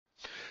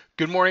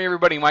Good morning,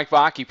 everybody. Mike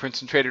Vacchi,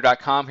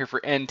 PrincetonTrader.com, here for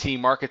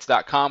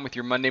NTMarkets.com with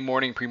your Monday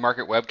morning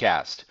pre-market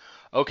webcast.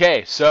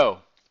 Okay, so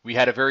we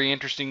had a very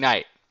interesting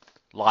night.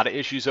 A lot of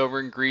issues over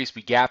in Greece.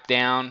 We gapped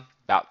down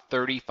about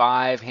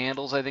 35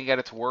 handles, I think, at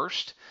its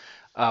worst.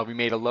 We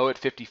made a low at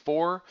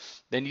 54.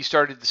 Then you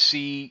started to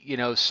see,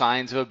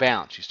 signs of a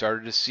bounce. You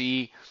started to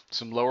see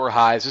some lower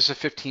highs. This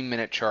is a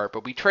 15-minute chart,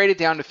 but we traded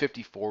down to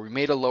 54. We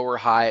made a lower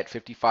high at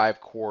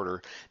 55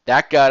 quarter.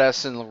 That got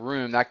us in the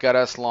room. That got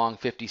us long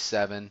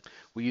 57.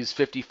 We used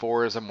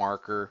 54 as a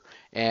marker,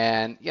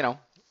 and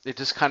it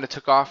just kind of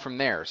took off from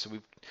there. So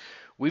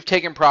we've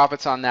taken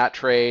profits on that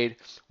trade.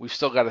 We've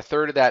still got a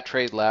third of that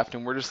trade left,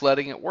 and we're just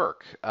letting it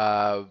work.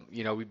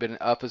 We've been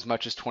up as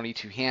much as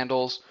 22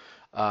 handles.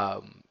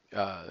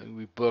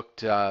 We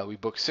booked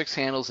 6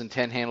 handles and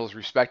 10 handles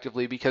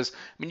respectively because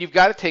you've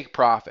got to take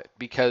profit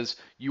because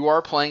you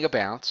are playing a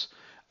bounce,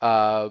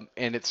 and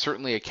it's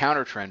certainly a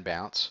counter trend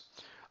bounce.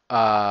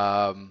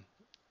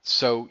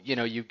 So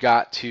you've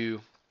got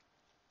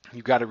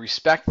to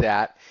respect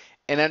that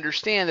and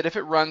understand that if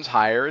it runs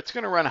higher, it's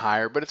going to run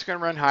higher, but it's going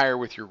to run higher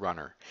with your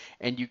runner,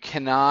 and you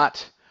can't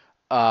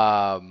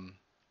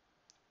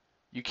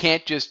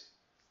just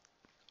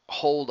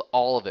hold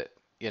all of it.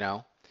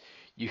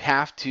 You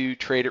have to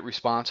trade it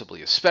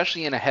responsibly,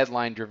 especially in a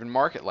headline-driven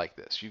market like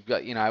this. You've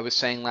got, I was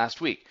saying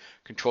last week,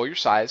 control your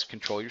size,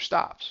 control your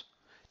stops.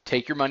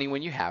 Take your money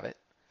when you have it.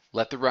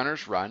 Let the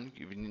runners run,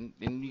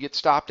 and you get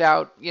stopped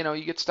out.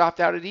 You get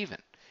stopped out at even.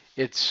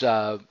 It's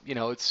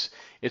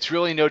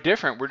really no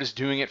different. We're just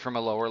doing it from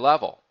a lower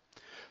level.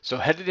 So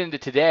headed into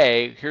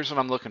today, here's what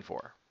I'm looking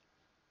for.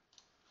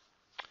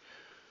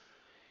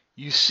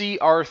 You see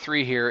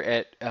R3 here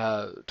at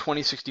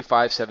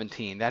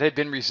 2065.17. That had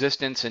been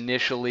resistance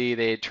initially.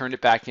 They had turned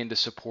it back into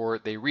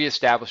support. They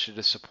reestablished it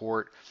as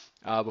support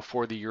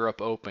before the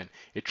Europe Open.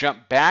 It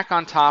jumped back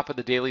on top of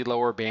the daily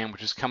lower band,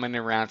 which is coming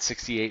in around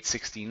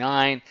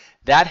 68.69.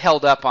 That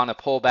held up on a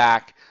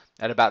pullback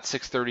at about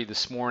 6:30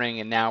 this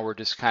morning, and now we're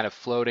just kind of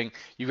floating.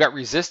 You've got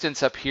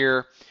resistance up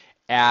here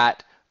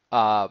at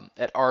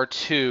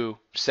R2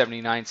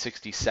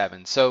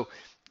 79.67. So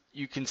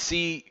you can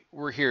see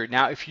we're here.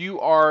 Now, if you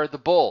are the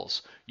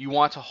bulls, you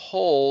want to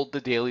hold the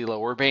daily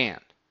lower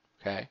band,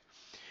 okay?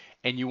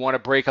 And you want to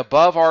break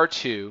above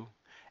R2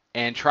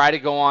 and try to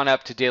go on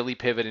up to daily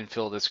pivot and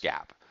fill this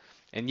gap.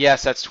 And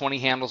yes, that's 20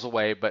 handles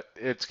away, but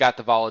it's got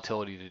the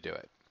volatility to do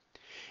it.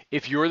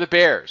 If you're the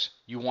bears,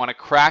 you want to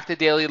crack the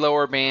daily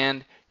lower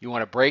band, you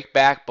want to break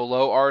back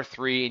below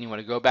R3, and you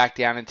want to go back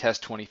down and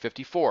test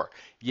 2054.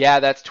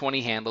 Yeah, that's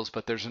 20 handles,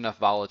 but there's enough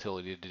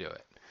volatility to do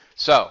it.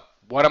 So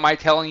what am I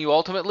telling you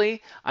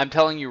ultimately? I'm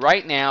telling you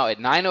right now at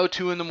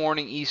 9:02 in the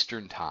morning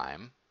Eastern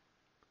time,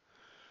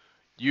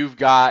 you've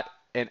got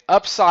an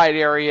upside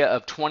area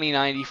of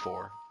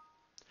 2094,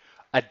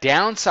 a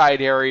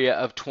downside area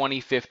of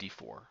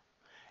 2054,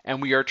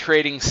 and we are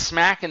trading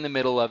smack in the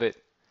middle of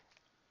it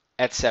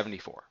at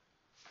 74.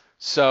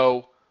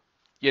 So,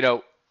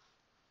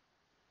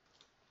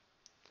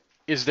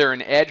 is there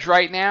an edge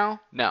right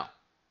now? No,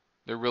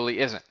 there really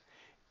isn't.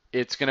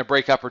 It's going to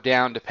break up or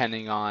down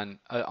depending on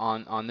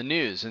the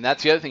news. And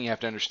that's the other thing you have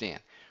to understand.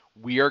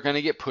 We are going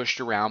to get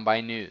pushed around by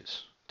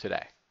news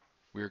today.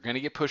 We are going to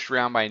get pushed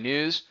around by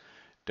news.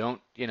 Don't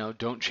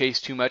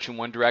chase too much in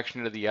one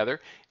direction or the other.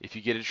 If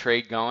you get a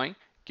trade going,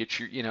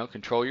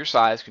 control your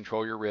size,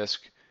 control your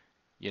risk,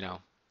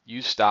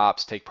 use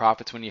stops, take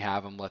profits when you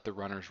have them, let the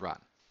runners run.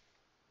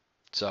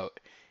 So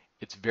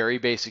it's very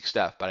basic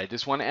stuff, but I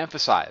just want to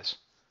emphasize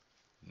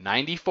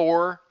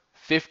 94,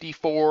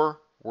 54,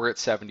 we're at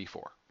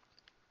 74.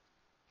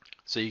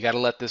 So you got to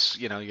let this,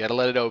 you got to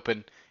let it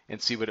open and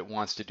see what it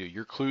wants to do.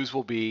 Your clues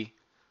will be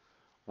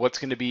what's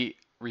going to be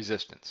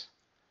resistance,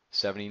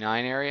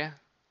 79 area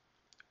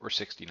or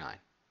 69.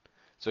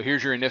 So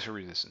here's your initial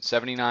resistance,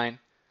 79,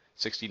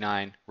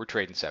 69, we're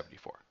trading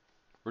 74.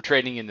 We're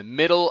trading in the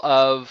middle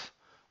of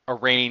a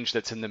range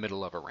that's in the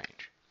middle of a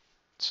range.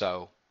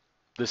 So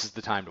this is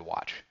the time to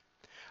watch.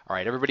 All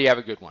right, everybody have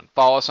a good one.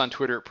 Follow us on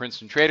Twitter at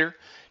Princeton Trader.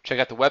 Check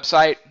out the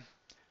website.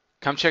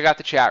 Come check out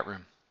the chat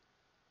room.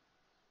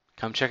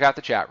 Come check out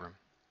the chat room.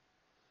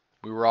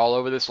 We were all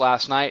over this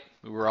last night.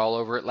 We were all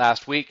over it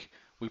last week.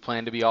 We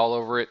plan to be all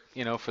over it,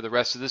 for the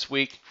rest of this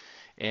week.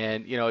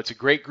 And, it's a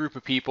great group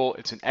of people.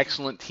 It's an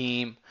excellent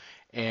team.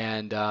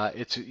 And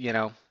it's,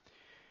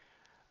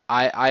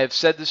 I have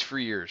said this for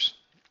years,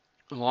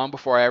 long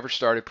before I ever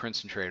started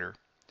Princeton Trader.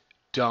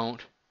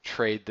 Don't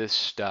trade this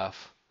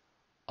stuff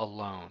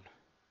alone.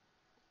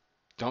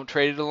 Don't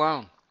trade it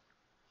alone.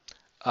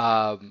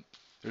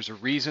 There's a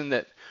reason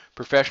that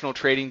professional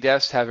trading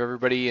desks have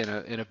everybody in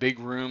a big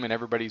room and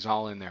everybody's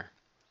all in there.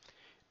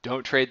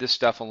 Don't trade this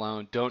stuff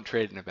alone. Don't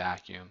trade it in a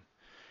vacuum.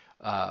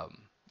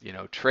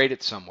 Trade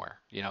it somewhere.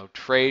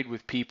 Trade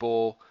with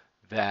people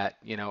that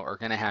are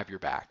going to have your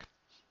back.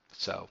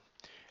 So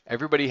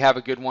everybody have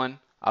a good one.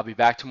 I'll be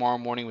back tomorrow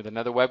morning with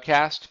another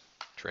webcast.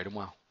 Trade them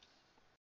well.